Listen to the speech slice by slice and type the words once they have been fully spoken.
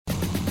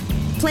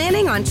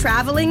Planning on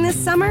traveling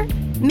this summer?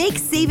 Make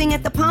saving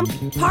at the pump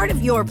part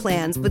of your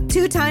plans with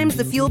 2 times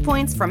the fuel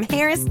points from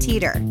Harris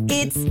Teeter.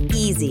 It's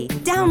easy.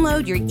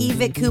 Download your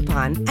eVic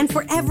coupon, and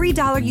for every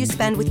dollar you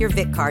spend with your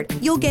Vic card,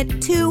 you'll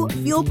get 2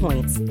 fuel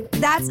points.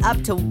 That's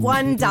up to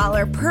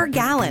 $1 per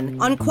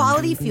gallon on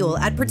quality fuel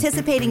at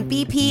participating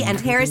BP and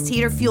Harris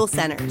Teeter fuel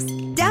centers.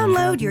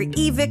 Download your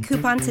eVic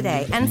coupon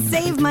today and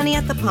save money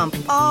at the pump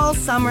all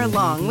summer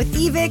long with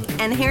eVic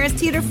and Harris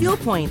Teeter fuel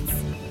points.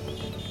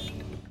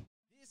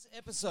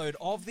 Episode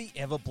of the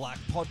Ever Black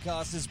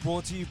podcast is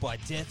brought to you by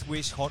Death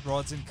Wish Hot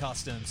Rods and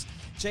Customs.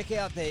 Check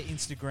out their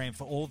Instagram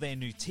for all their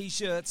new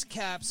t-shirts,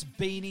 caps,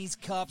 beanies,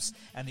 cups,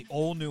 and the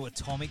all-new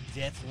Atomic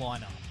Death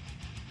lineup.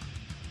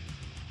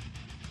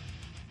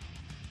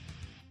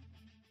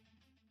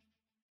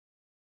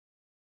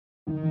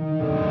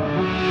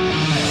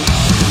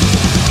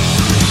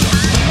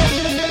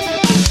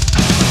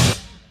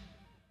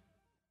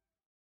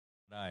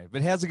 No,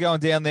 but how's it going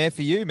down there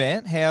for you,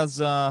 man? How's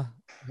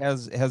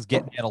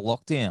getting out of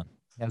lockdown?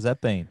 How's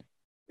that been?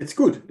 It's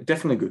good.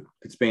 Definitely good.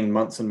 It's been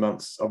months and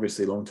months,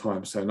 obviously a long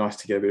time. So nice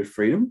to get a bit of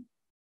freedom,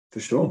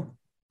 for sure.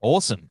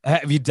 Awesome.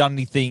 Have you done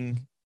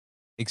anything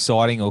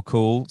exciting or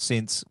cool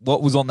since?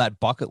 What was on that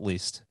bucket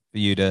list for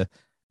you to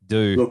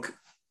do? Look,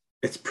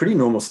 it's pretty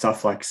normal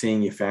stuff like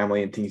seeing your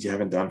family and things you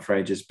haven't done for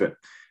ages. But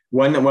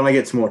when I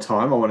get some more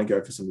time, I want to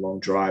go for some long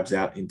drives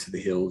out into the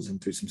hills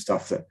and do some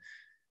stuff that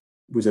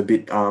was a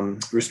bit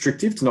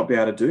restrictive to not be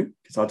able to do,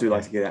 because I do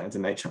like to get out into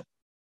nature.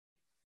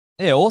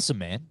 Yeah, awesome,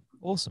 man.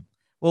 Awesome.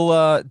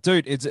 Well,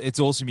 dude, it's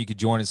awesome you could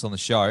join us on the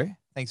show.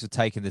 Thanks for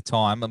taking the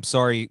time. I'm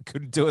sorry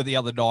couldn't do it the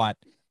other night.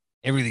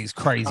 Everything's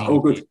crazy. All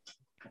good.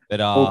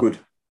 But all good.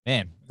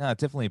 Man, no,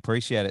 definitely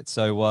appreciate it.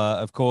 So,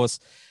 of course,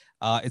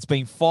 it's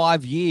been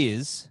 5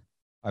 years,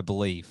 I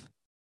believe,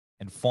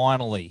 and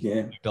finally,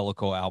 the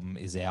Be'lakor album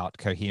is out,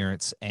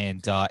 Coherence,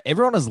 and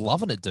everyone is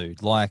loving it,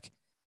 dude. Like,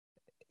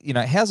 you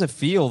know, how's it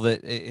feel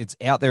that it's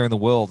out there in the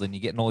world and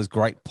you're getting all this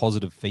great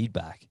positive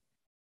feedback?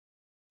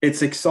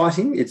 It's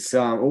exciting. It's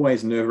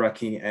always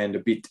nerve-wracking and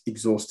a bit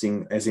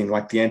exhausting, as in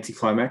like the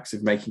anticlimax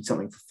of making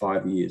something for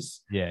 5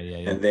 years. Yeah.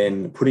 And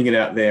then putting it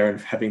out there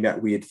and having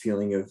that weird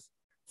feeling of,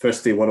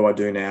 firstly, what do I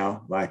do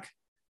now? Like,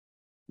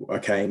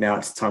 okay, now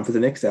it's time for the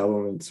next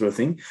album and sort of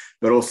thing.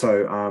 But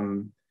also,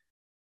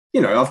 you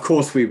know, of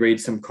course, we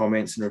read some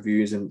comments and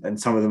reviews and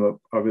some of them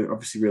are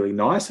obviously really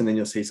nice. And then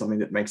you'll see something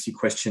that makes you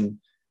question,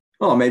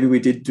 oh, maybe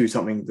we did do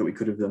something that we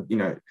could have done, you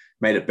know,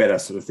 made it better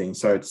sort of thing.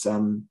 So it's...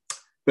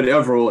 But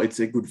overall, it's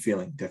a good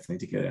feeling, definitely,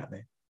 to get it out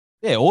there.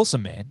 Yeah,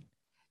 awesome, man.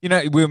 You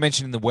know, we were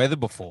mentioning the weather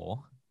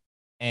before,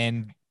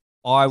 and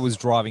I was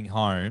driving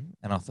home,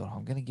 and I thought,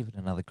 I'm going to give it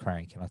another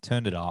crank. And I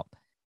turned it up,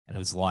 and it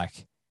was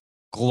like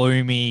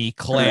gloomy,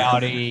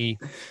 cloudy.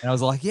 And I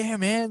was like, yeah,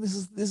 man,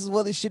 this is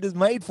what this shit is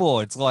made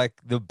for. It's like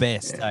the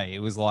best, hey? It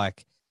was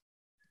like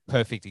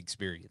perfect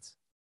experience.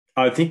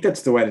 I think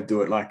that's the way to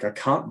do it. Like, I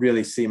can't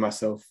really see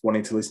myself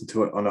wanting to listen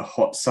to it on a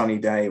hot, sunny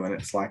day when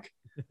it's like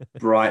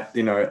bright,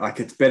 you know, like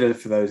it's better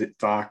for those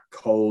dark,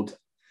 cold,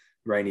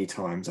 rainy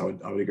times. I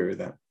would agree with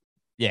that.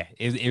 Yeah,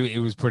 it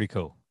was pretty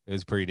cool. It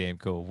was pretty damn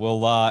cool.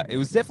 Well, it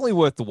was definitely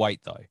worth the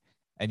wait though.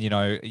 And, you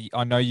know,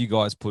 I know you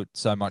guys put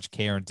so much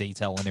care and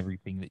detail in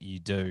everything that you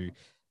do,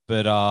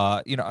 but,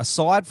 you know,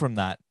 aside from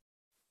that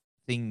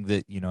thing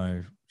that, you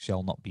know,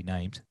 shall not be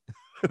named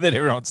that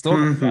everyone's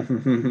talking about,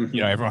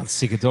 you know, everyone's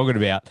sick of talking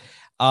about,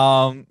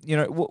 you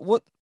know,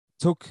 what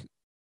took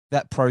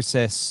that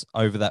process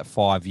over that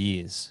 5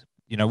 years?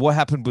 You know, what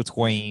happened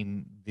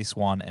between this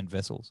one and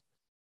Vessels?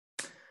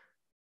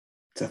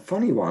 It's a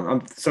funny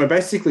one. So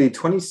basically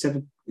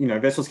 27, you know,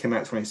 Vessels came out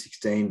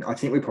 2016. I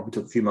think we probably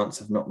took a few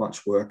months of not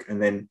much work.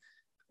 And then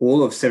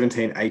all of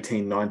 17,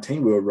 18,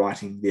 19, we were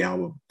writing the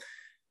album.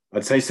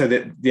 I'd say so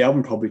that the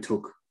album probably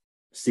took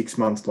 6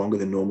 months longer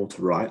than normal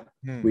to write.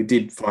 We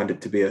did find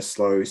it to be a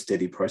slow,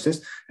 steady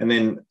process. And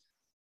then,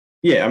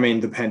 yeah, I mean,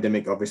 the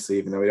pandemic, obviously,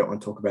 even though we don't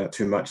want to talk about it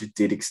too much, it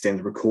did extend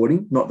the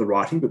recording, not the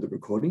writing, but the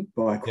recording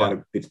by quite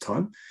a bit of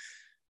time.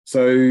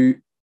 So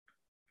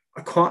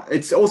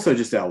it's also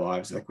just our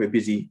lives. Like, we're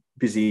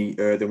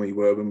busier than we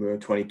were when we were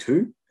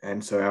 22.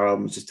 And so our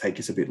albums just take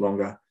us a bit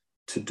longer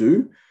to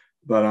do.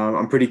 But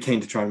I'm pretty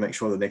keen to try and make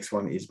sure the next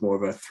one is more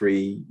of a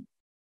 3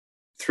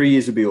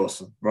 years would be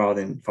awesome rather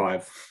than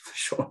 5 for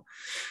sure.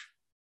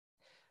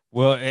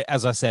 Well,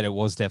 as I said, it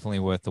was definitely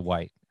worth the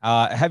wait.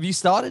 Have you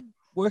started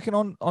working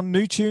on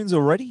new tunes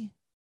already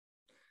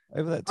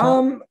over that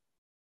time?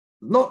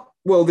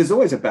 There's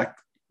always a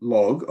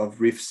backlog of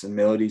riffs and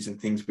melodies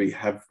and things we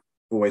have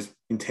always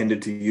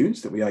intended to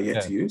use that we are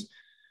yet to use.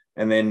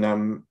 And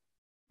then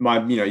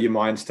your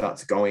mind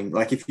starts going,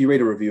 like if you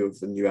read a review of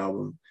the new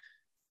album,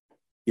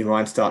 your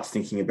mind starts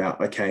thinking about,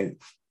 okay,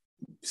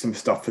 some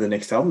stuff for the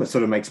next album. It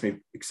sort of makes me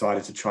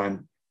excited to try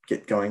and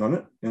get going on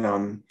it.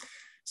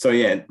 So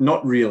yeah,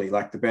 not really.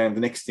 Like the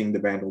next thing the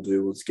band will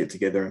do is get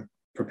together and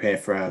prepare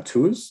for our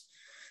tours.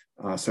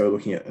 So we're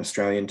looking at an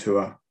Australian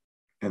tour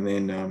and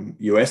then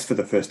US for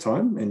the first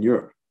time and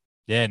Europe.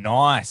 Yeah,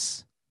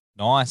 nice.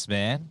 Nice,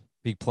 man.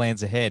 Big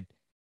plans ahead.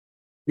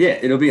 Yeah,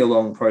 it'll be a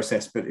long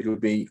process, but it'll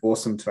be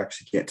awesome to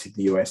actually get to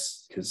the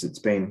US because it's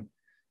been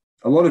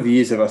a lot of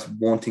years of us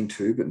wanting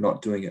to, but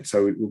not doing it.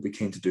 So we'll be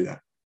keen to do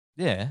that.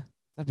 Yeah,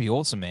 that'd be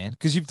awesome, man.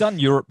 Because you've done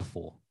Europe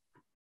before.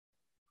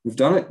 We've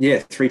done it, yeah,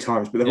 3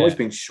 times, but they've always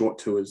been short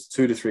tours,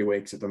 2 to 3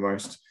 weeks at the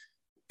most.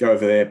 Go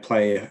over there,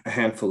 play a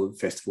handful of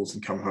festivals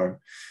and come home.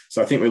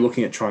 So I think we're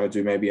looking at trying to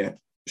do maybe a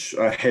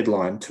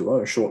headline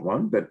tour, a short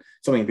one, but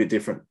something a bit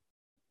different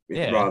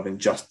rather than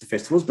just the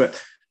festivals.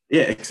 But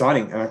yeah,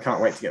 exciting. And I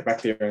can't wait to get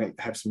back there and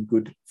have some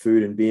good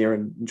food and beer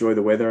and enjoy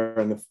the weather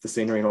and the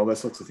scenery and all those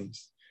sorts of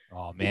things.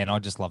 Oh, man,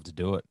 I'd just love to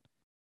do it.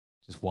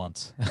 Just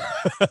once.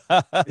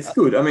 It's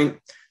good. I mean,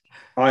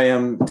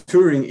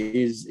 touring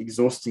is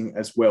exhausting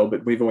as well,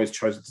 but we've always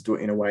chosen to do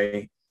it in a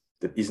way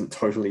that isn't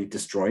totally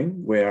destroying,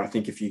 where I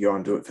think if you go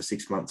and do it for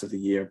 6 months of the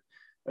year,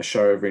 a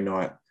show every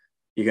night,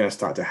 you're going to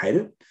start to hate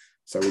it.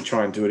 So we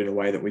try and do it in a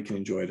way that we can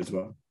enjoy it as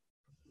well.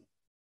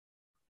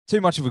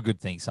 Too much of a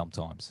good thing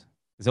sometimes.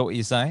 Is that what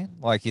you're saying?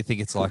 Like you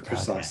think it's like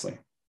precisely.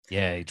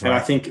 Yeah. And I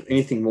think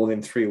anything more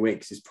than 3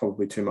 weeks is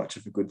probably too much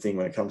of a good thing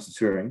when it comes to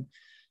touring.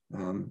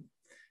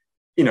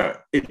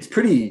 It's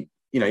pretty,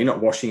 you're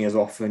not washing as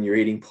often, you're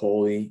eating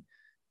poorly,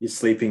 you're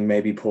sleeping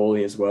maybe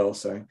poorly as well.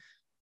 So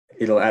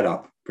it'll add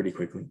up pretty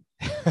quickly.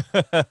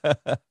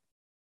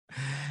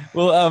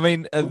 Well, I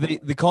mean,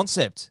 the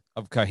concept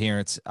of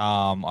Coherence,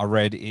 I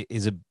read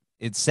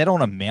it's set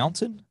on a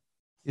mountain.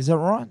 Is that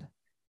right?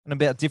 And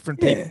about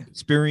different people's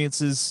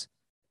experiences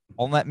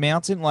on that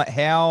mountain. Like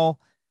how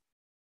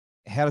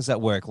does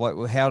that work? Like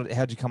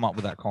how'd you come up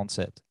with that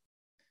concept?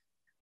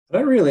 I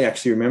don't really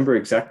actually remember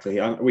exactly.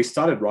 We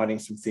started writing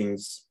some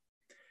things,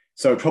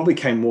 so it probably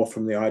came more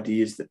from the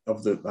ideas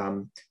of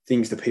the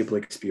things that people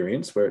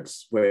experience, where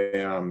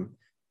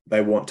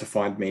they want to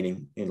find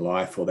meaning in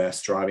life, or they're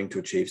striving to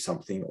achieve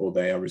something, or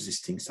they are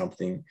resisting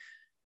something,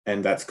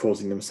 and that's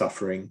causing them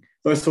suffering.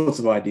 Those sorts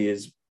of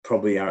ideas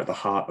probably are at the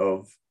heart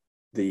of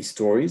the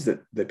stories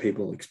that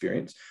people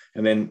experience.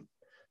 And then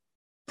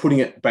putting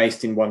it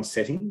based in one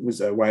setting was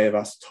a way of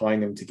us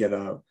tying them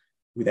together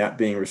without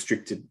being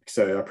restricted.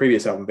 So our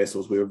previous album,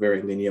 Vessels, we were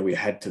very linear. We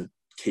had to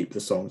keep the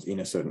songs in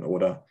a certain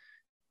order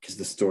because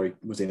the story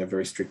was in a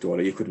very strict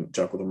order. You couldn't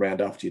juggle them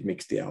around after you'd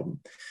mixed the album.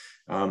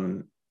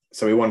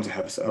 So we wanted to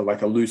have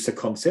a looser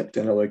concept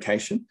and a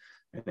location,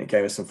 and it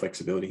gave us some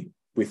flexibility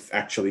with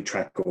actually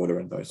track order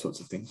and those sorts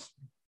of things.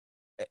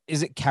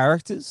 Is it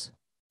characters?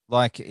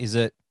 Like, is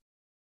that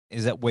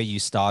where you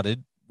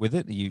started with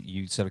it?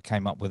 You sort of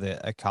came up with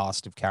a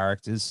cast of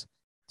characters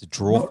to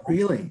draw? Not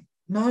really.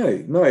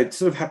 No, it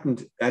sort of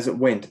happened as it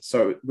went.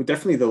 So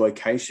definitely the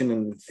location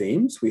and the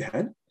themes we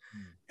had,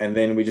 and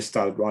then we just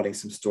started writing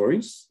some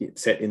stories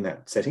set in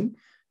that setting.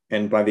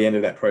 And by the end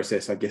of that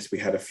process, I guess we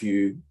had a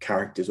few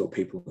characters or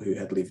people who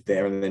had lived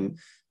there. And then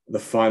the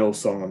final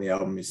song on the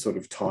album is sort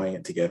of tying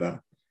it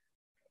together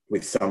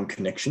with some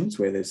connections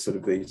where there's sort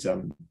of these,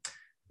 I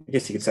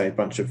guess you could say a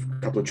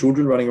couple of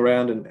children running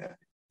around, and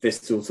they're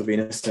still sort of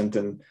innocent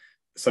and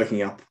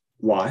soaking up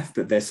life,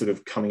 but they're sort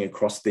of coming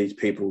across these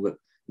people that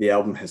the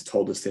album has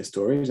told us their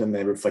stories, and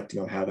they're reflecting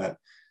on how that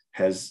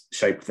has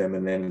shaped them.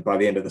 And then by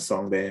the end of the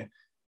song, they're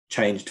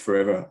changed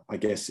forever, I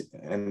guess,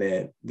 and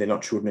they're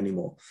not children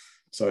anymore.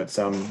 So it's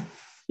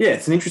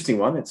it's an interesting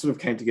one. It sort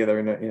of came together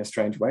in a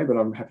strange way, but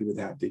I'm happy with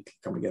how it did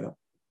come together.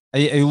 Are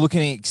you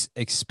looking at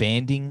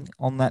expanding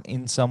on that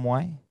in some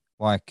way,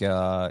 like in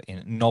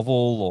a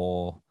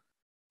novel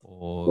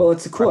or? Well,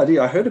 it's a cool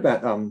idea. I heard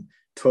about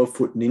 12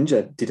 Foot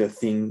Ninja did a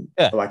thing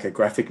like a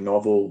graphic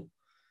novel.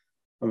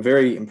 I'm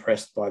very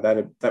impressed by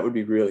that. That would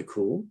be really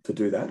cool to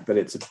do that, but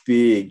it's a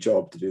big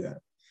job to do that.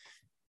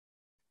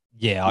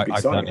 Yeah,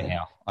 I don't know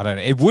how. I don't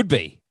know. It would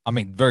be. I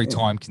mean, very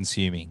time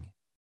consuming.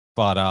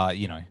 But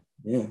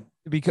it'd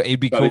be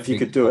but cool if you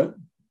could do it.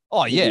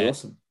 Oh yeah, it'd be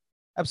awesome.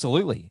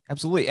 Absolutely.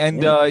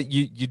 And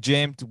you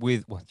jammed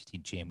with what did you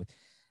jam with?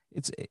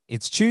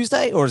 It's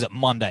Tuesday or is it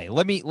Monday?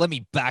 Let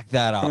me back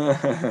that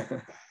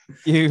up.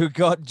 You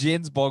got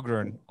Jens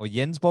Bogren or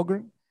Jens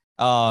Bogren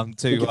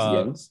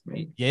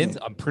Jens.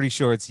 I'm pretty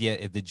sure it's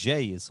the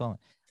J is silent.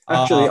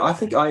 Actually, I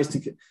think I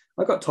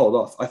got told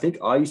off. I think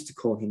I used to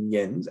call him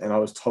Jens, and I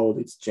was told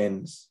it's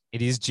Jens.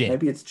 It is Jens.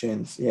 Maybe it's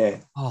Jens. Yeah.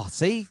 Oh,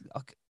 see,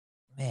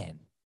 man.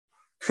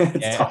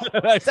 It's tough.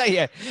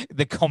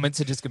 The comments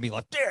are just gonna be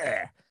like,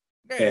 yeah,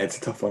 it's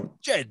a tough one.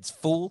 Jed's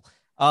fool.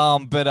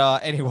 But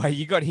anyway,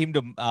 you got him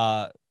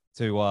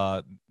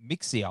to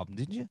mix the album,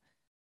 didn't you?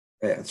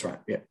 Yeah, that's right.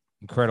 Yeah,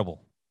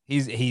 incredible.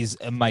 He's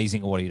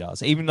amazing at what he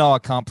does. Even though I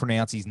can't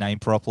pronounce his name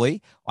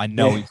properly, I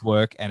know his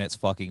work, and it's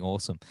fucking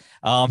awesome.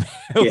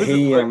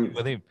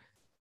 With him.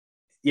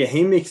 Yeah,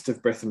 he mixed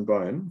Of Breath and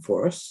Bone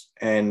for us,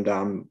 and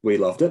we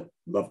loved it.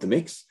 Loved the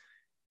mix.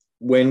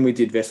 When we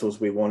did Vessels,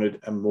 we wanted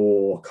a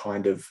more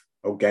kind of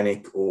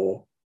organic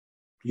or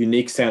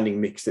unique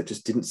sounding mix that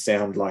just didn't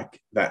sound like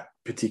that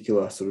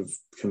particular sort of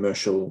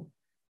commercial,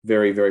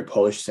 very, very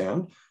polished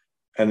sound.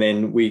 And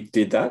then we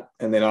did that.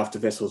 And then after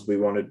Vessels, we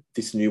wanted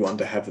this new one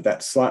to have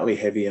that slightly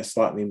heavier,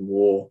 slightly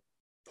more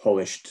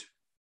polished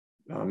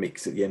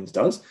mix that Jens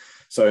does.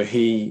 So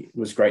he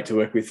was great to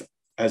work with.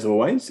 as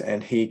always.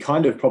 And he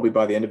kind of probably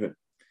by the end of it,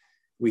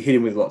 we hit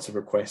him with lots of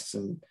requests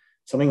and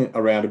something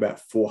around about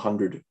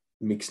 400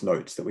 mixed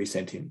notes that we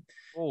sent him.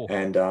 Oh.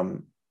 And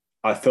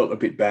I felt a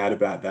bit bad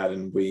about that.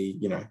 And we,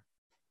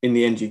 in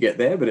the end you get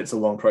there, but it's a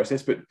long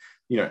process. But,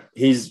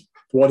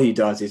 what he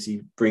does is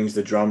he brings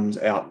the drums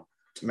out,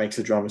 makes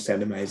the drums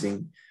sound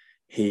amazing.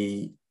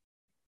 He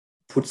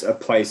puts a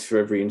place for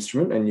every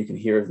instrument and you can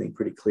hear everything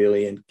pretty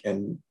clearly.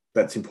 And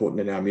that's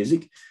important in our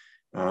music.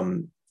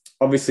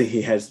 Obviously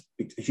he has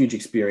a huge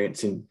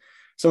experience in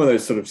some of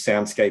those sort of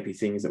soundscapey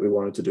things that we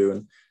wanted to do.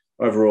 And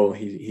overall,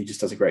 he just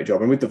does a great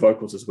job. And with the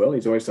vocals as well,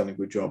 he's always done a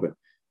good job at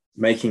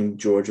making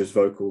George's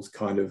vocals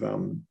kind of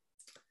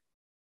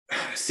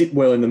sit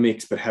well in the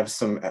mix, but have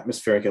some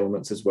atmospheric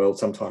elements as well.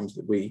 Sometimes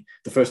the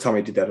first time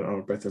he did that on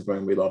A Breath of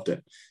Bone, we loved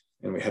it.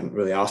 And we hadn't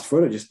really asked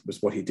for it. It just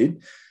was what he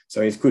did.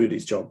 So he's good at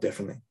his job,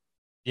 definitely.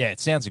 Yeah,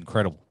 it sounds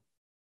incredible.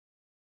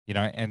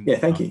 And yeah,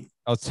 thank you.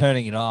 I was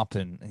turning it up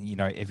and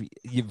if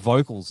your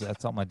vocals,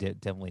 that's something I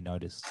definitely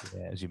noticed.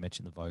 Yeah, as you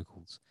mentioned, the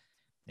vocals.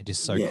 They're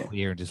just so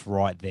clear and just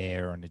right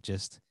there. And it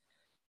just,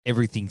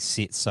 everything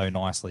sits so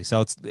nicely.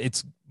 So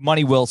it's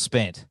money well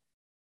spent.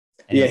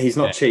 And he's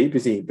not cheap,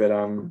 is he? But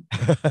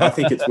I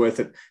think it's worth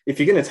it. If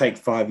you're going to take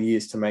 5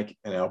 years to make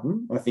an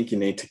album, I think you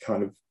need to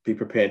kind of be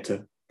prepared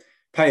to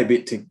pay a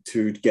bit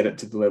to get it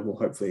to the level,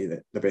 hopefully,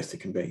 that the best it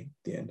can be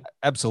at the end.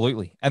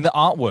 Absolutely. And the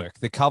artwork,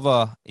 the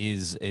cover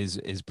is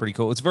pretty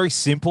cool. It's very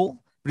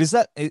simple, but is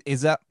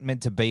that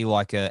meant to be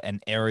like an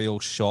aerial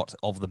shot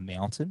of the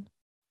mountain?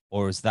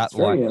 Or is that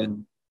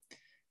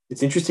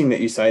it's interesting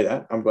that you say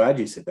that. I'm glad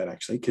you said that,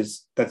 actually,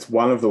 because that's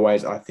one of the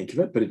ways I think of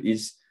it, but it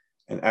is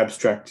an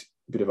abstract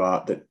bit of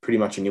art that pretty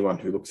much anyone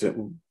who looks at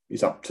it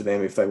is up to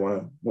them if they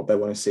what they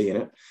want to see in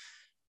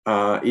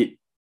it.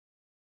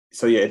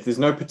 So there's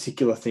no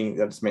particular thing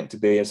that it's meant to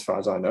be as far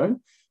as I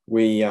know.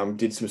 We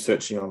did some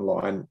searching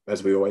online,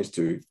 as we always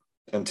do,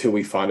 until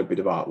we find a bit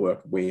of artwork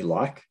we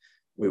like.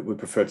 We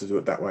prefer to do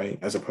it that way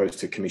as opposed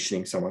to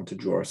commissioning someone to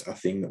draw us a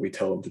thing that we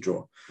tell them to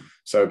draw.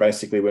 So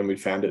basically when we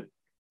found it,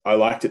 I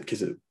liked it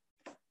because it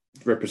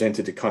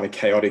represented a kind of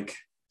chaotic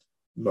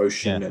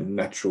motion and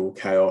natural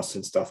chaos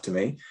and stuff to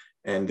me.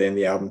 And then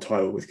the album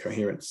title with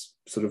Coherence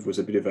sort of was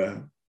a bit of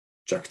a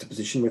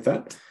juxtaposition with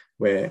that,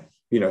 where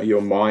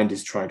your mind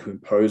is trying to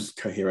impose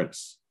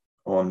coherence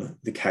on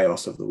the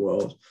chaos of the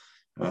world.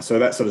 So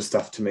that sort of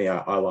stuff to me,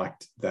 I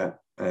liked that.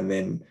 And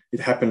then it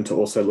happened to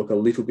also look a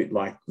little bit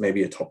like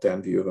maybe a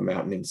top-down view of a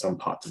mountain in some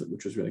parts of it,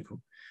 which was really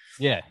cool.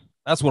 Yeah,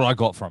 that's what I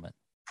got from it.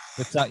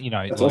 But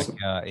that's awesome.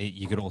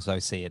 You could also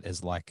see it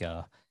as like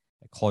a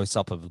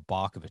close-up of the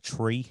bark of a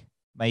tree,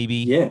 maybe.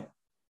 Yeah.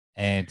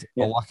 And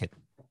I like it.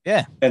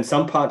 Yeah. And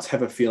some parts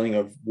have a feeling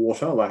of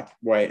water, like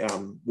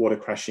water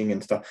crashing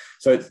and stuff.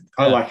 So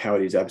I like how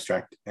it is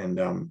abstract.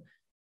 And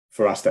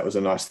for us, that was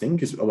a nice thing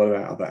because a lot of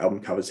our other album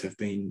covers have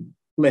been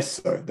less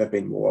so. They've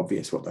been more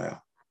obvious what they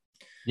are.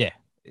 Yeah.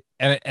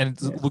 And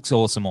it looks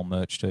awesome on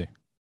merch too.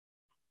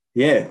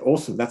 Yeah,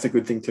 awesome. That's a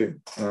good thing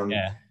too.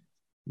 Yeah.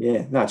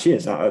 No,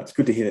 cheers. It's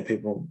good to hear that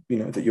people,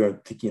 that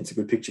you're thinking it's a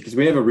good picture because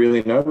we never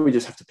really know. We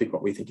just have to pick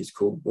what we think is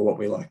cool or what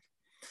we like.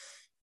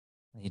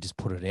 You just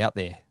put it out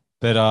there.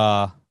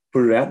 But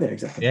put it out there,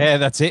 exactly. Yeah,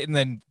 that's it. And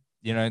then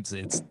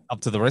it's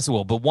up to the rest of the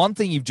world. But one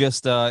thing you've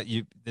just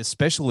the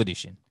special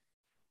edition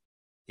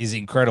is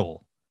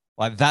incredible.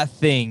 Like that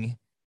thing,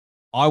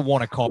 I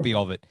want a copy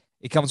of it.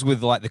 It comes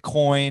with like the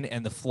coin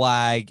and the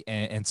flag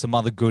and some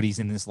other goodies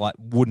in this like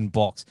wooden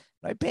box.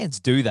 No bands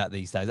do that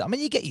these days. I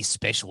mean, you get your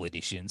special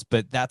editions,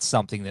 but that's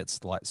something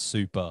that's like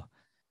super,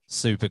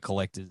 super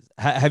collectors.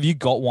 Have you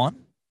got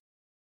one?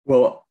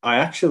 Well,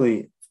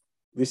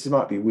 this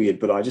might be weird,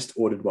 but I just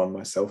ordered one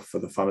myself for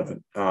the fun of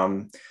it.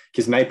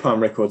 Because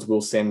Napalm Records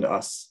will send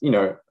us,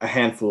 a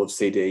handful of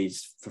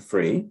CDs for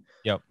free.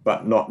 Yep.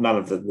 But none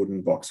of the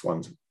wooden box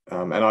ones.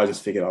 And I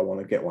just figured I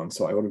want to get one,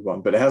 so I ordered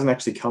one. But it hasn't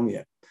actually come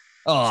yet.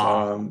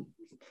 Oh.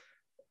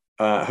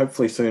 So,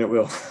 hopefully soon it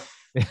will.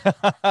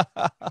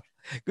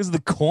 Because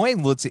the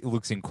coin looks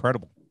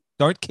incredible.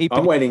 Don't keep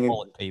I'm waiting,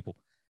 wallet, people.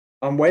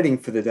 I'm waiting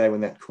for the day when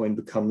that coin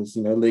becomes,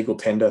 legal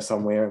tender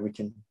somewhere and we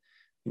can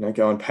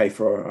go and pay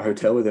for a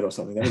hotel with it or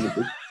something. That would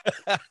be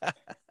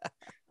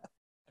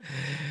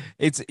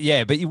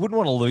good. But you wouldn't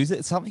want to lose it.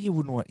 It's something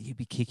you'd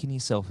be kicking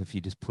yourself if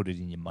you just put it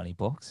in your money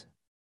box.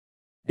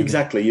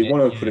 Exactly. You'd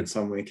want to put it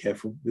somewhere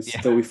careful.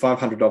 There'll be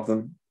 500 of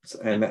them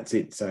and that's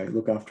it. So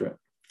look after it.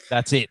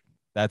 That's it.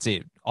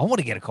 I want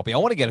to get a copy. I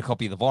want to get a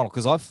copy of the vinyl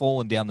because I've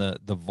fallen down the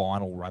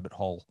vinyl rabbit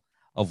hole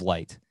of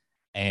late.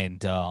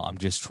 And I'm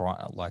just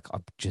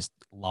I'm just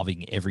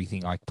loving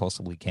everything I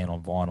possibly can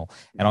on vinyl.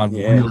 And I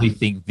really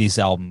think this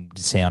album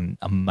sounds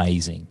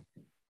amazing.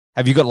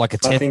 Have you got like a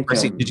test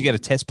pressing? Did you get a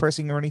test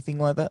pressing or anything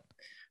like that?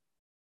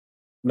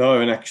 No,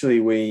 and actually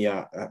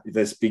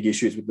there's big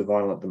issues with the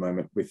vinyl at the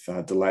moment with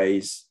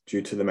delays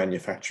due to the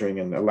manufacturing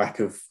and a lack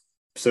of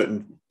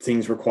certain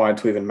things required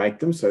to even make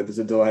them. So there's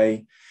a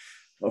delay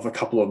of a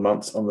couple of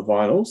months on the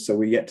vinyls. So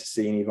we're yet to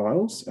see any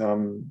vinyls,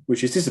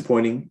 which is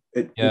disappointing.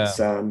 It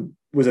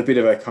was a bit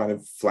of a kind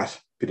of flat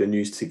bit of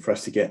news for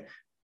us to get.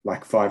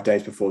 like 5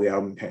 days before the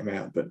album came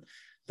out. But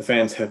the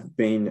fans have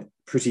been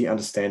pretty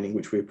understanding,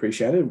 which we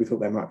appreciated. We thought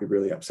they might be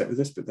really upset with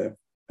us, but at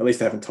least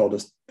they haven't told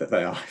us that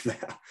they are.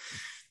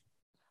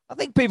 I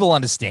think people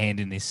understand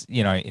in this,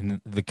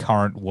 in the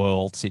current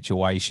world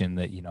situation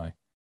that,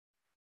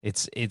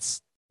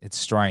 it's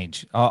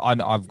strange.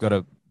 I've got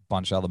a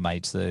bunch of other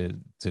mates that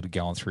are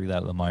going through that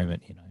at the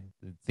moment.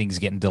 Things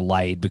getting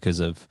delayed because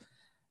of,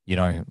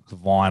 the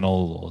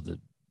vinyl or the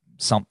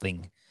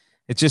something.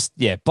 It's just,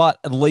 yeah, but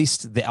at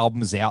least the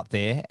album's out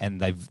there and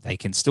they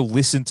can still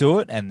listen to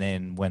it. And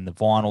then when the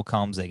vinyl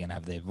comes, they can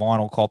have their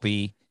vinyl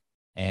copy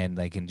and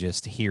they can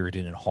just hear it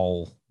in a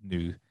whole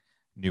new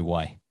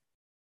way.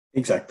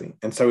 Exactly.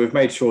 And so we've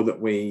made sure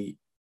that we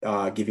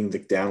are giving the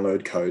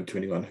download code to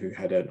anyone who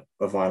had a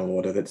vinyl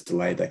order that's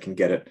delayed. They can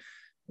get it.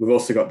 We've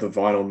also got the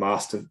vinyl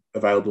master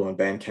available on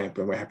Bandcamp,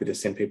 and we're happy to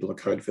send people a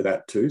code for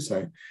that too.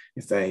 So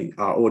if they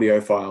are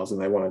audiophiles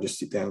and they want to just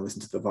sit down and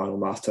listen to the vinyl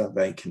master,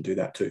 they can do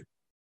that too.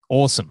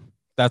 Awesome.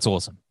 That's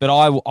awesome. But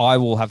I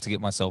will have to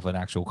get myself an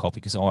actual copy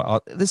because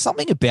there's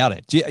something about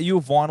it. Are you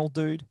a vinyl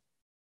dude?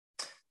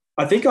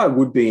 I think I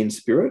would be in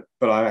spirit,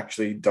 but I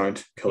actually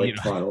don't collect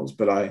vinyls,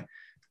 but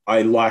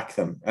I like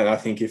them. And I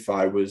think if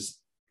I was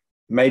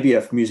maybe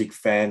a music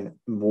fan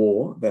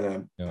more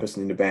than a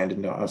person in a band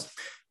and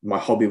my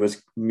hobby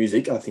was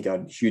music, I think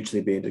I'd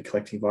hugely be into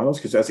collecting vinyls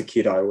because as a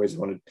kid, I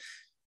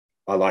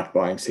liked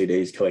buying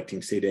CDs,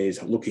 collecting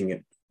CDs, looking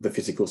at the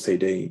physical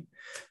CD.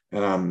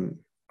 And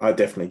I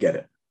definitely get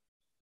it.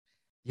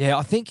 Yeah,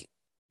 I think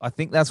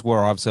that's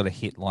where I've sort of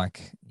hit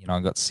I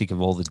got sick of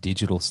all the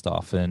digital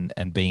stuff and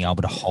being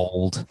able to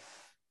hold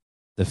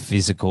the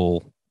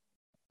physical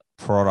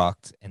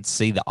product and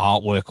see the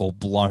artwork all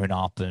blown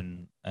up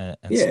and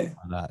stuff like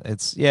that.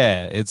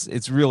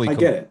 It's really cool. I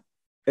get it.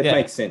 It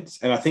makes sense.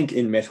 And I think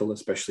in metal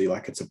especially,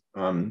 it's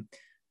a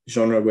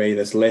genre where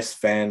there's less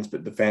fans,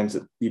 but the fans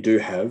that you do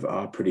have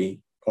are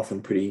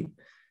often pretty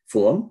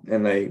full on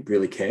and they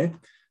really care.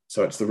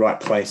 So it's the right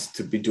place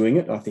to be doing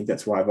it. I think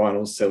that's why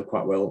vinyls sell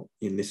quite well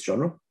in this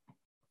genre.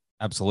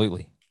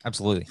 Absolutely.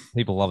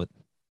 People love it.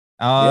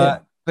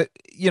 But,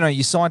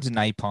 you signed to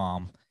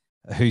Napalm,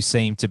 who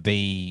seem to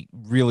be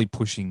really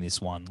pushing this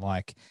one.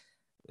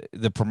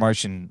 The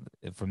promotion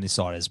from this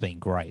side has been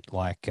great.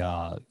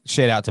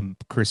 Shout out to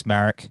Chris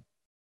Marek.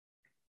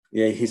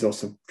 Yeah, he's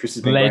awesome. Chris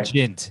has been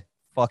legend. Great.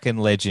 Fucking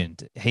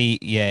legend.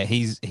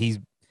 He's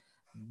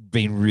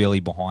been really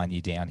behind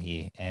you down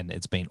here, and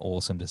it's been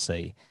awesome to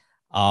see.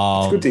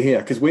 It's good to hear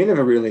because we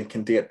never really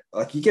can get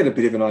you get a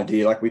bit of an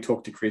idea. We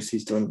talked to Chris,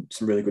 he's doing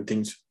some really good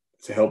things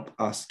to help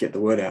us get the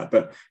word out,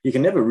 but you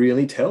can never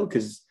really tell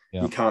because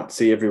you can't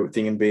see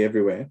everything and be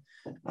everywhere.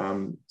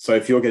 So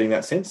if you're getting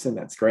that sense, then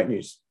that's great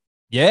news.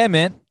 Yeah,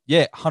 man.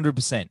 Yeah,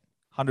 100%.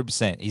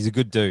 100%. He's a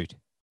good dude,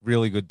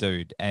 really good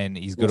dude, and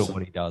he's good at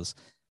what he does.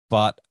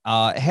 But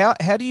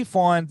how do you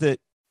find that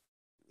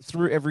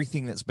through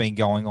everything that's been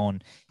going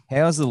on,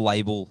 how's the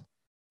label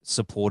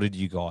supported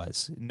you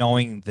guys,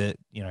 knowing that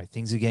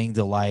things are getting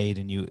delayed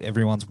and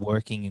everyone's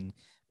working and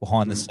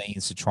behind the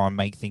scenes to try and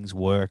make things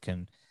work?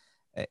 And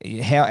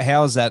how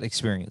has that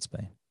experience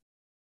been?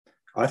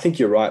 I think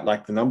you're right.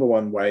 The number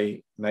one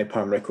way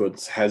Napalm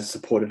Records has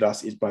supported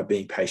us is by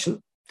being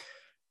patient.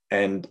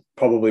 And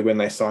probably when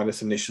they signed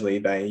us initially,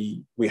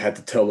 we had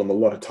to tell them a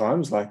lot of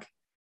times,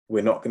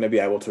 we're not going to be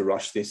able to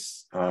rush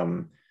this.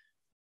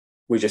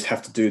 We just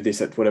have to do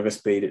this at whatever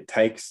speed it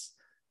takes.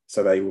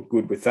 So they were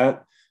good with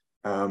that.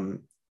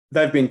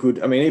 They've been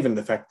good. I mean, even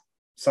the fact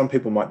some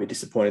people might be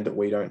disappointed that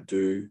we don't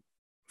do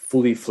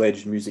fully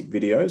fledged music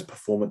videos,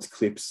 performance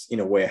clips in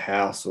a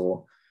warehouse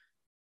or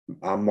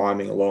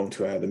miming along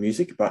to the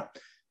music, but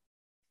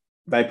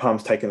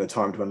Napalm's taken the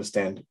time to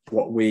understand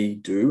what we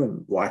do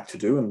and like to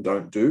do and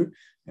don't do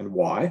and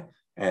why.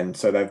 And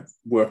so they've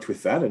worked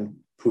with that and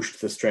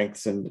pushed the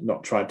strengths and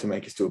not tried to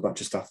make us do a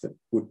bunch of stuff that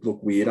would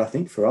look weird, I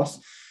think, for us.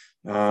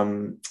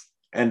 And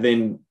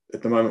then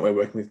at the moment, we're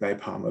working with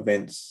Napalm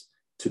Events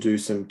to do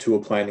some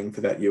tour planning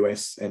for that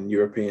US and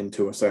European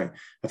tour. So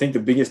I think the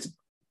biggest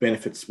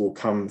benefits will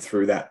come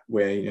through that,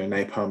 where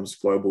Napalm's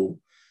global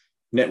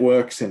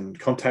networks and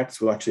contacts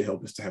will actually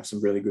help us to have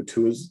some really good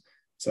tours.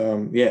 So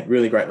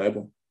really great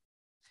label.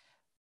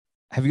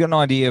 Have you got an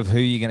idea of who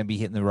you're going to be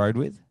hitting the road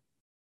with?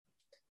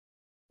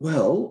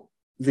 Well,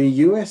 the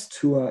US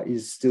tour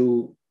is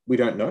still, we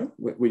don't know.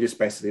 We're just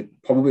basically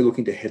probably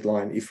looking to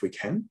headline if we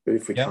can, but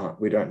if we can't,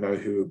 we don't know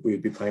who we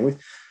would be playing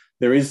with.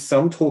 There is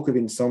some talk of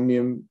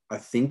Insomnium, I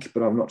think,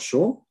 but I'm not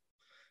sure.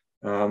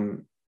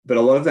 But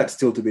a lot of that's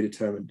still to be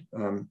determined.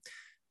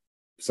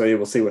 So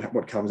we'll see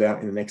what comes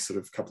out in the next sort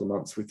of couple of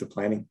months with the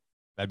planning.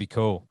 That'd be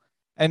cool.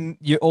 And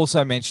you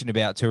also mentioned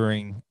about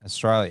touring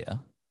Australia.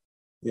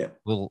 Yeah.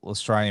 Little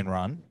Australian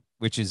run,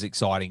 which is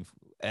exciting.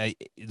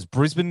 Is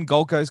Brisbane,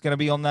 Gold Coast going to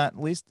be on that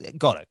list?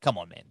 Got it. Come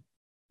on,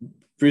 man.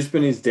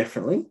 Brisbane is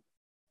definitely.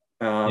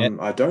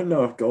 I don't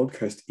know if Gold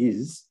Coast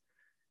is.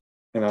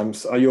 And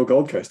you're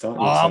Gold Coast, aren't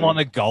you? I'm on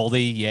the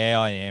Goldie. Yeah,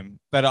 I am.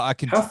 But I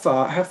can. How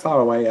far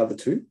away are the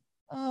two?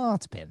 Oh,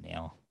 it's about an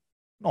hour.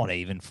 Not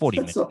even 40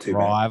 minutes not too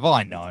drive. bad.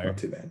 I know. Not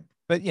too bad.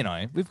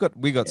 But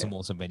we got some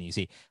awesome venues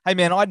here. Hey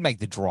man, I'd make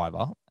the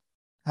Driver.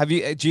 Have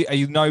you? Are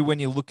you know when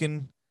you're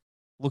looking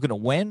at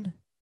when?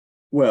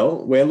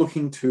 Well, we're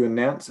looking to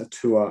announce a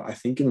tour. I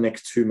think in the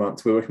next 2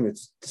 months, we're working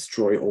with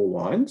Destroy All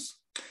Lines.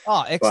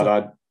 Oh,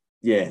 excellent.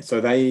 But so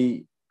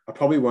I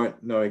probably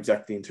won't know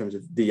exactly in terms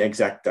of the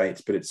exact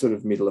dates, but it's sort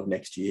of middle of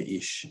next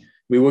year-ish.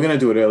 We were going to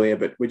do it earlier,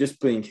 but we're just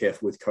being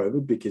careful with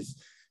COVID because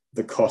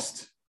the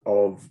cost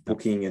of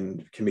booking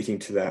and committing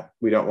to that,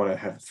 we don't want to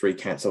have 3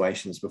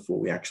 cancellations before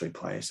we actually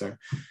play. So,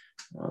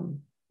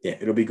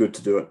 it'll be good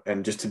to do it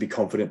and just to be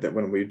confident that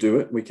when we do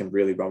it, we can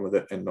really run with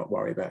it and not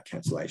worry about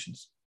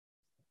cancellations.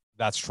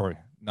 That's true.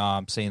 No,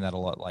 I'm seeing that a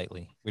lot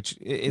lately, which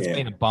it's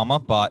been a bummer,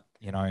 but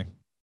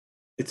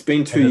it's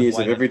been 2 years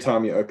of every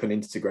time you open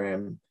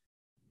Instagram,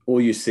 all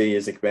you see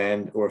is a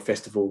band or a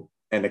festival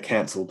and a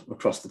cancelled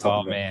across the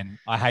top of it. Oh man,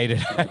 I hate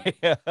it.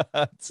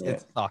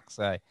 It sucks,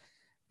 eh?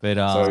 But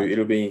so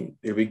it'll be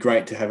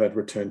great to have a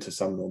return to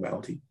some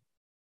normality.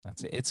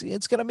 That's it.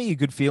 It's going to be a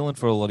good feeling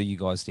for a lot of you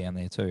guys down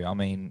there too. I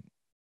mean,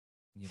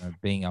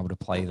 being able to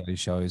play those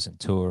shows and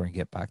tour and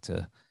get back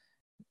to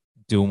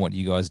doing what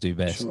you guys do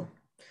best. Sure.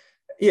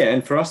 Yeah,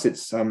 and for us,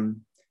 it's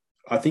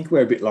I think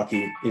we're a bit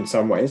lucky in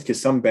some ways because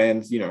some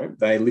bands,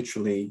 they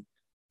literally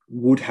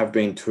would have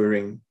been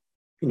touring,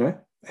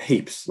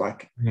 heaps.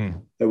 Like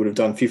they would have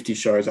done 50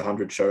 shows,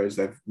 100 shows.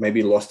 They've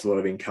maybe lost a lot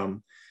of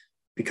income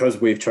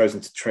because we've chosen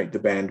to treat the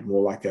band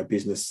more like a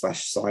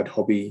business/side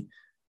hobby.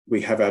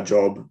 We have our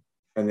job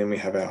and then we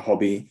have our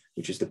hobby,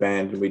 which is the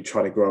band, and we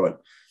try to grow it.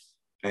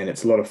 And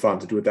it's a lot of fun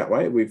to do it that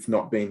way. We've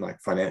not been like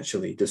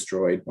financially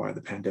destroyed by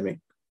the pandemic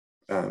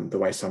the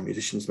way some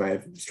musicians may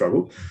have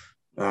struggled.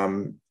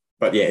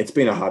 But yeah, it's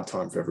been a hard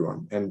time for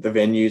everyone. And the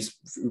venues,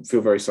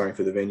 feel very sorry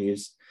for the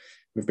venues.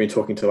 We've been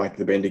talking to like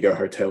the Bendigo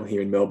Hotel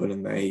here in Melbourne,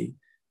 and they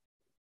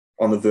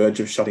on the verge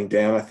of shutting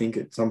down, I think,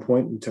 at some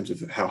point in terms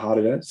of how hard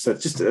it is. So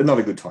it's just not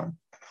a good time.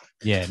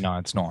 Yeah, no,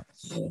 it's not.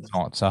 It's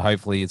not. So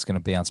hopefully it's going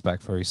to bounce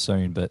back very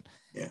soon. But,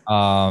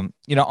 I'm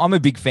a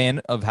big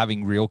fan of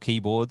having real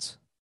keyboards,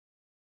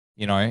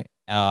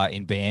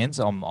 in bands.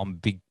 I'm a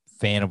big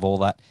fan of all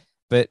that.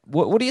 But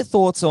what are your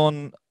thoughts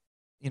on,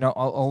 a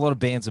lot of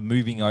bands are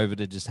moving over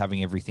to just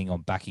having everything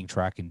on backing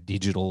track and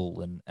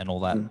digital and all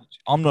that.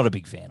 I'm not a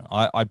big fan.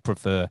 I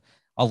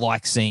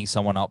like seeing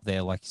someone up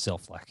there like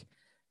yourself, like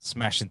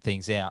smashing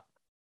things out.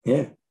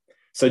 Yeah.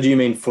 So do you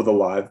mean for the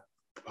live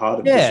part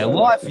of the show?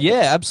 Live.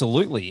 Yeah,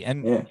 absolutely.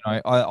 And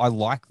I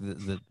like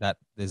that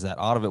there's that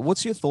art of it.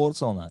 What's your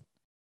thoughts on that?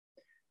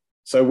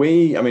 So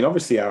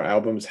obviously our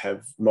albums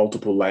have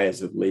multiple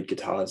layers of lead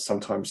guitars,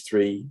 sometimes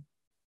 3-4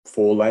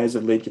 layers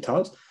of lead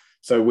guitars.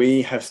 So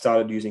we have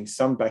started using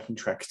some backing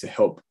tracks to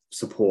help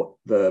support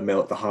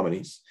the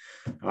harmonies.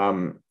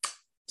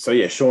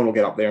 Sean will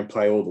get up there and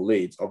play all the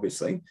leads,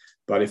 obviously.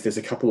 But if there's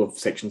a couple of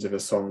sections of a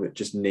song that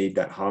just need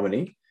that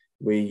harmony,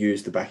 we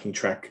use the backing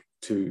track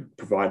to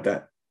provide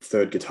that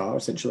third guitar,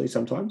 essentially,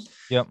 sometimes.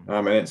 Yep.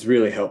 And it's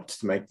really helped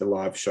to make the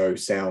live show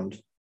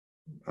sound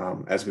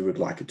as we would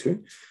like it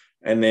to.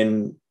 And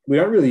then we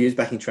don't really use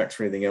backing tracks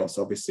for anything else.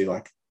 Obviously,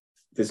 like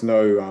there's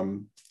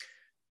no,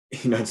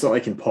 it's not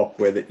like in pop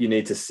where you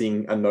need to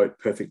sing a note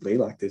perfectly.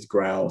 Like there's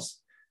growls.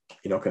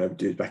 You're not going to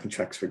do backing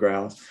tracks for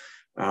growls.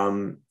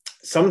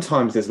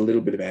 Sometimes there's a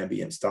little bit of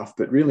ambient stuff,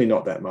 but really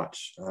not that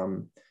much.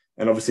 And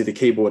obviously the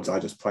keyboards, I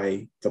just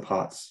play the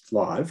parts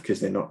live because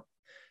they're not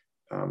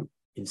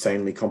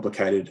insanely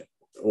complicated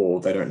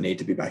or they don't need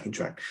to be backing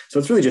track. So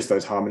it's really just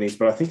those harmonies,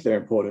 but I think they're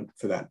important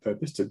for that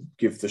purpose to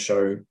give the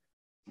show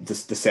the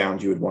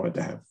sound you would want it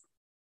to have.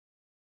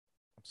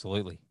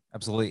 Absolutely.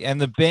 Absolutely. And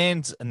the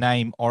band's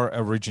name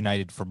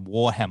originated from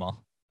Warhammer.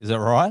 Is that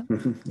right?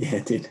 Yeah,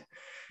 it did.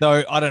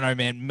 No, I don't know,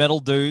 man. Metal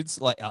dudes,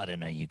 I don't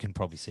know. You can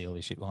probably see all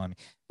this shit behind me.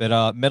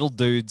 But metal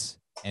dudes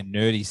and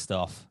nerdy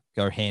stuff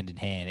go hand in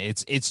hand.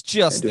 It's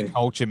just the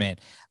culture, man.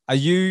 Are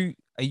you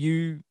a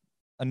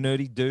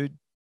nerdy dude?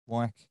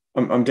 Like,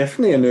 I'm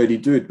definitely a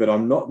nerdy dude, but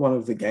I'm not one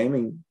of the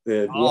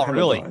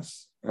Warhammer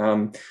guys.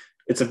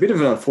 It's a bit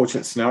of an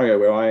unfortunate scenario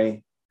where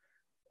I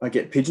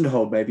get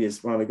pigeonholed maybe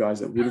as one of the guys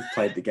that would have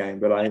played the game,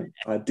 but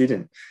I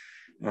didn't.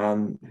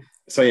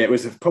 It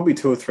was probably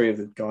 2 or 3 of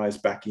the guys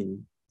back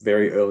in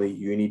very early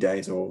uni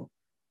days or,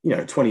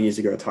 20 years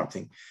ago type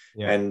thing.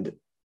 Yeah. And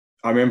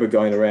I remember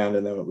going around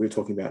and we were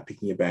talking about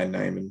picking a band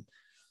name and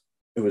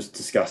it was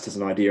discussed as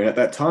an idea. And at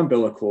that time,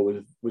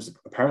 Be'lakor was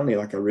apparently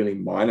like a really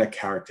minor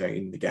character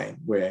in the game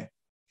where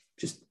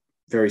just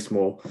very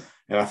small.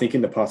 And I think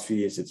in the past few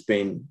years, it's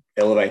been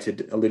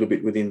elevated a little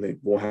bit within the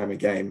Warhammer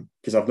game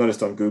because I've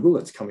noticed on Google,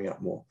 it's coming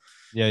up more.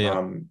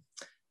 Yeah.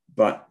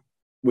 But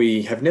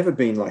we have never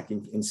been like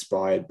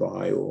inspired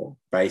by or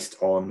based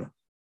on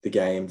the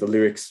game, the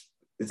lyrics.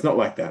 It's not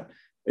like that.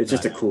 It's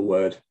just a cool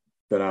word.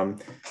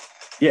 But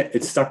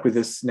it's stuck with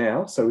us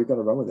now. So we've got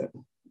to run with it.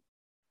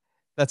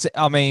 That's it.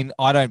 I mean,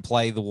 I don't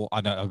play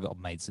I know I've got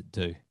mates that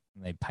do.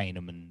 And they paint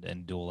them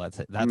and do all that.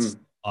 That's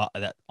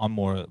I'm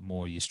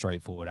more your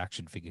straightforward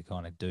action figure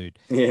kind of dude.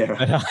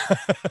 Yeah.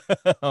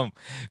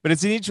 But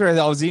it's an interesting.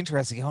 I was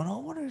interested. Going, I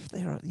wonder if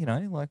they're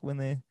like when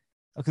they're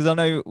Because I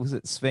know, was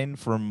it Sven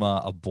from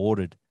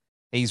Aborted?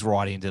 He's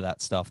right into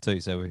that stuff too.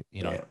 So,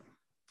 Yeah.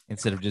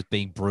 instead of just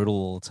being brutal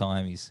all the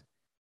time, he's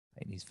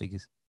painting his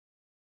figures.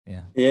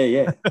 Yeah.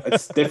 Yeah.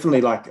 It's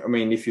definitely like, I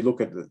mean, if you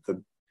look at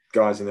the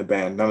guys in the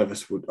band, none of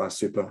us are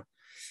super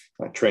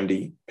like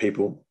trendy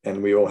people,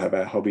 and we all have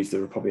our hobbies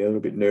that are probably a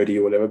little bit nerdy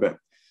or whatever. But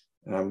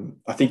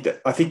I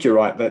think you're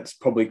right. That's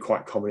probably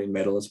quite common in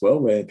metal as well,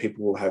 where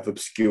people will have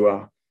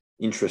obscure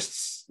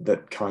interests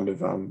that kind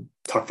of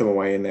tuck them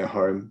away in their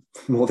home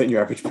more than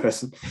your average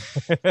person.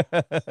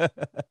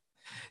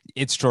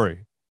 It's true.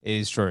 It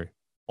is true.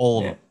 All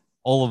of them.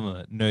 All of them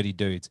are nerdy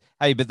dudes.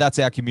 Hey, but that's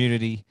our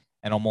community,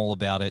 and I'm all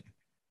about it.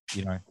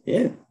 Yeah.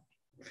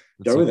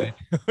 That's Go with it.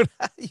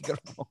 You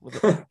got to roll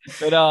with it.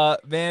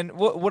 But man,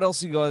 what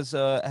else you guys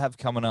have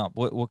coming up?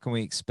 What can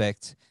we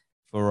expect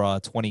for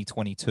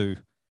 2022?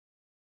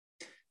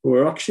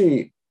 We're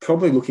actually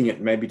probably looking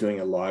at maybe doing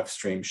a live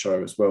stream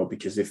show as well,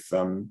 because if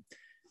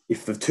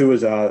the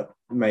tours are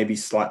maybe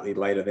slightly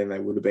later than they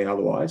would have been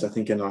otherwise, I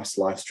think a nice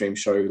live stream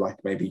show,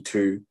 like maybe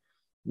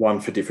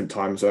one for different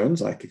time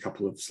zones, like a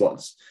couple of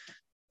slots,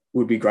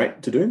 would be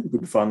great to do.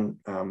 Good fun,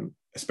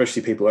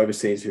 especially people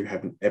overseas who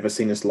haven't ever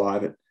seen us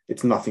live.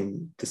 It's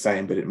nothing the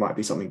same, but it might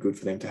be something good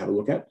for them to have a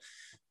look at.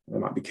 They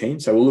might be keen.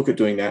 So we'll look at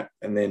doing that,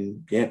 and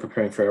then,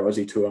 preparing for our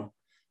Aussie tour,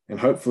 and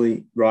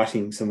hopefully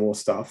writing some more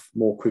stuff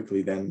more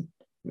quickly than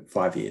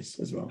 5 years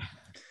as well.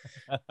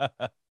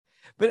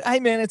 But hey,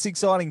 man, it's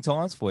exciting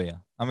times for you.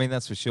 I mean,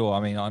 that's for sure.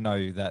 I mean, I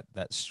know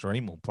that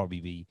stream will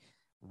probably be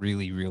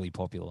really, really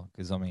popular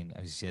because, I mean,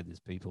 as you said, there's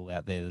people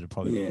out there that are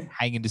probably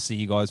hanging to see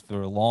you guys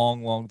for a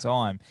long, long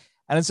time.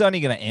 And it's only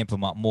going to amp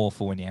them up more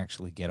for when you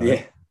actually get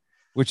over,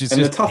 which is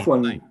just the tough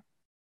one. Thing.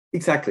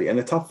 Exactly. And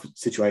the tough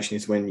situation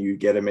is when you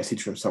get a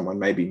message from someone,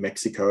 maybe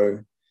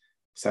Mexico,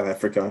 South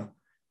Africa,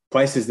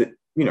 places that,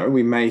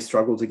 we may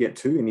struggle to get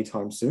to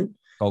anytime soon.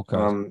 Gold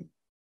Coast.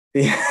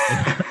 Yeah,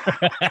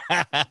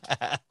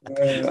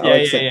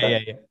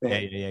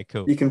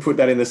 cool. You can put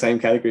that in the same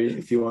category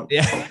if you want.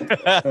 No.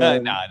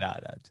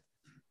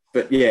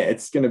 But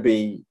it's going to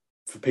be,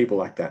 for people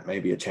like that,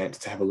 maybe a chance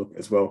to have a look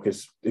as well,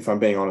 because if I'm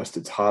being honest,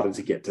 it's harder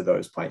to get to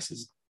those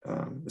places,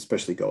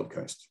 especially Gold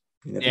Coast.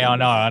 I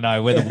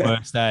know. We're the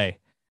worst, eh?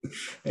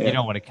 You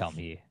don't want to come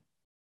here.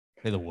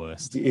 We're the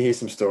worst. You hear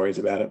some stories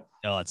about it.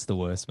 Oh, it's the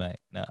worst, mate.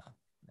 No.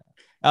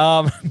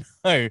 No,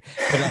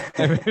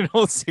 but in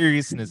all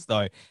seriousness,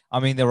 though, I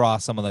mean, there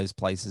are some of those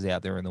places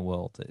out there in the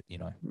world that,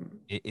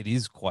 it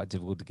is quite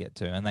difficult to get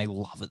to, and they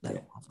love it. They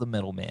love the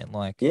metal, man.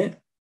 Like, in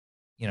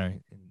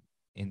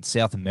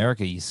South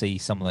America, you see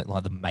some of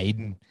like the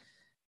Maiden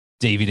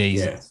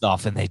DVDs and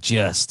stuff, and they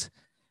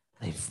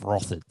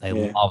froth it. They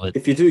love it.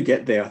 If you do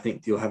get there, I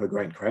think you'll have a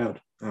great crowd.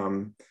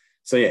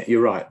 So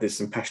you're right. There's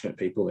some passionate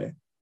people there.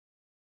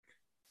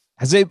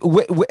 Let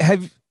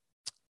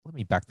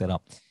me back that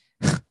up.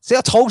 See,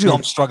 I told you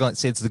I'm struggling.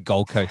 It's the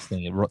Gold Coast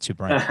thing. It rots your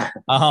brain.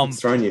 It's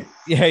thrown you.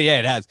 Yeah,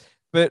 it has.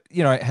 But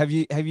have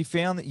you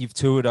found that you've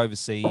toured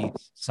overseas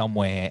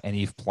somewhere and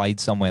you've played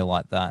somewhere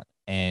like that,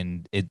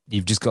 and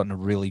you've just gotten a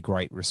really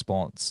great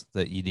response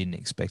that you didn't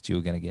expect you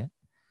were going to get?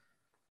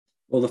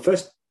 Well, the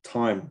first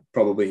time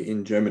probably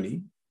in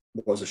Germany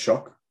was a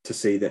shock to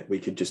see that we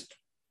could just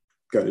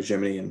go to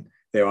Germany and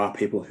there are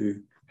people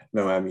who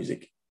know our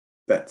music.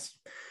 That's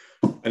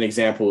an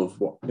example of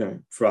what,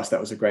 for us, that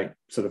was a great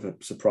sort of a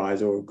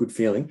surprise or a good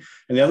feeling.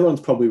 And the other one's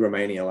probably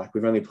Romania. Like,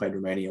 we've only played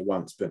Romania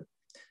once, but it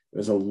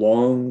was a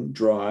long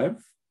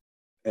drive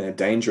and a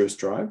dangerous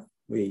drive.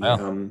 We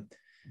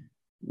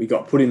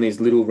got put in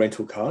these little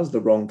rental cars,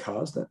 the wrong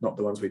cars, not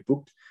the ones we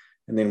booked.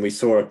 And then we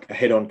saw a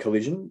head-on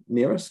collision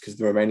near us because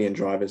the Romanian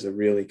drivers are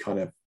really kind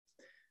of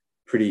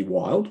pretty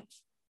wild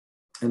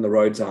and the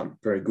roads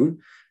aren't very good.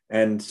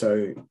 And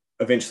so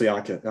eventually,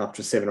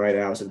 after 7 or 8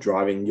 hours of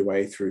driving your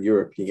way through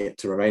Europe, you get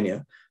to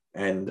Romania,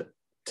 and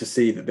to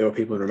see that there were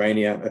people in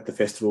Romania at the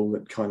festival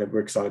that kind of were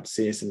excited to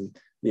see us, and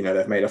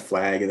they've made a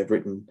flag and they've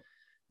written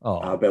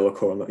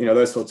Be'lakor,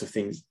 those sorts of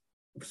things.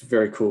 It was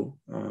very cool.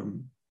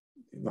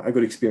 A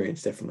good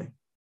experience, definitely.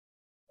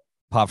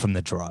 Apart from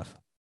the drive.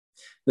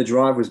 The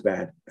drive was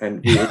bad,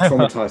 and it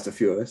traumatized a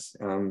few of us.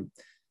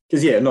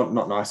 Because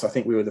not nice. I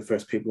think we were the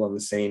first people on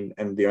the scene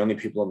and the only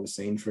people on the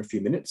scene for a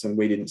few minutes, and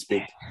we didn't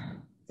speak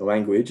the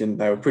language, and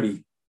they were there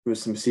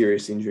was some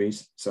serious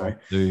injuries. So,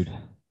 dude,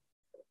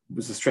 it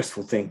was a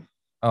stressful thing.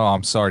 Oh,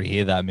 I'm sorry to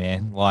hear that,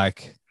 man.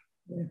 Like,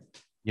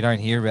 you don't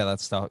hear about that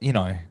stuff,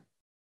 Yeah,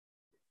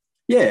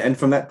 and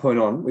from that point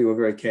on, we were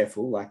very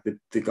careful. Like,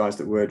 the guys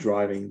that were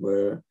driving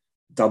were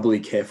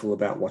doubly careful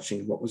about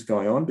watching what was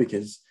going on,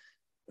 because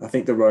I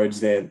think the roads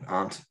there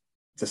aren't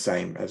the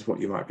same as what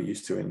you might be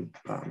used to in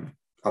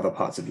other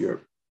parts of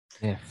Europe.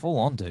 Yeah, full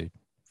on, dude.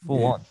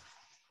 Full on.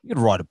 You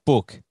could write a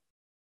book.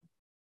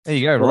 There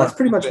you go. Well, that's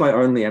pretty much my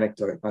only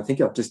anecdote. I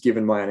think I've just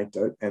given my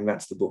anecdote, and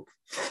that's the book.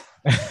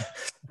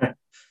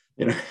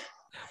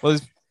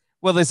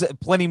 Well, there's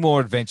plenty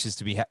more adventures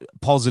to be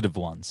positive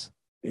ones.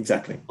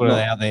 Exactly. Put it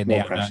out there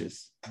now.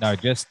 Crashes.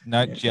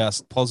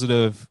 Just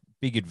positive,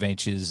 big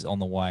adventures on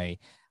the way.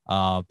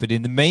 But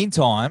in the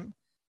meantime,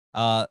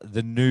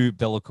 The new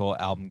Be'lakor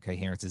album,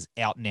 Coherence, is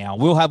out now.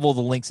 We'll have all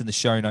the links in the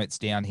show notes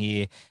down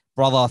here.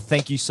 Brother,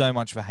 thank you so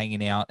much for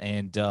hanging out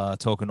and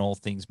talking all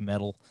things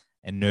metal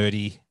and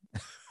nerdy.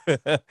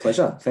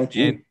 Pleasure. Thank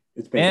you.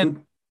 It's been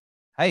good.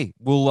 Hey,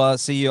 we'll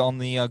see you on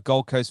the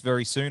Gold Coast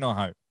very soon,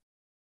 I hope.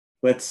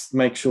 Let's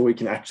make sure we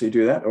can actually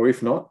do that. Or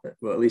if not,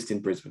 well, at least in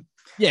Brisbane.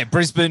 Yeah,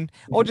 Brisbane.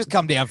 Or just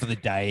come down for the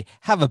day,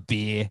 have a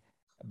beer.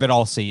 But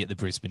I'll see you at the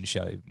Brisbane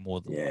show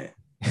more than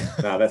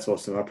No, that's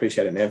awesome. I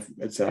appreciate it, Nev.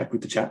 It's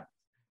good to chat.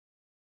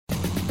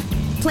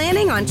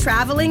 Planning on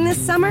traveling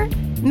this summer?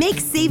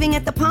 Make saving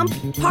at the pump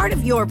part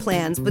of your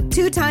plans with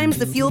 2 times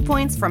the fuel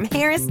points from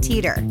Harris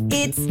Teeter.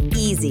 It's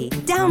easy.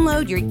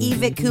 Download your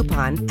eVic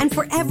coupon, and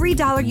for every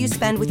 $1 you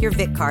spend with your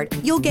Vic card,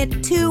 you'll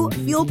get 2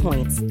 fuel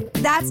points.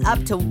 That's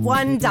up to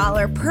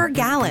 $1 per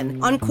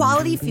gallon on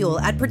quality fuel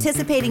at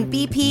participating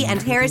BP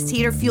and Harris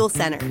Teeter fuel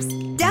centers.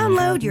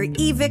 Download your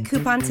eVic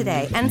coupon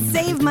today and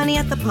save money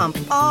at the pump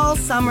all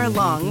summer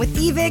long with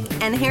eVic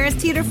and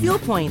Harris Teeter fuel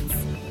points.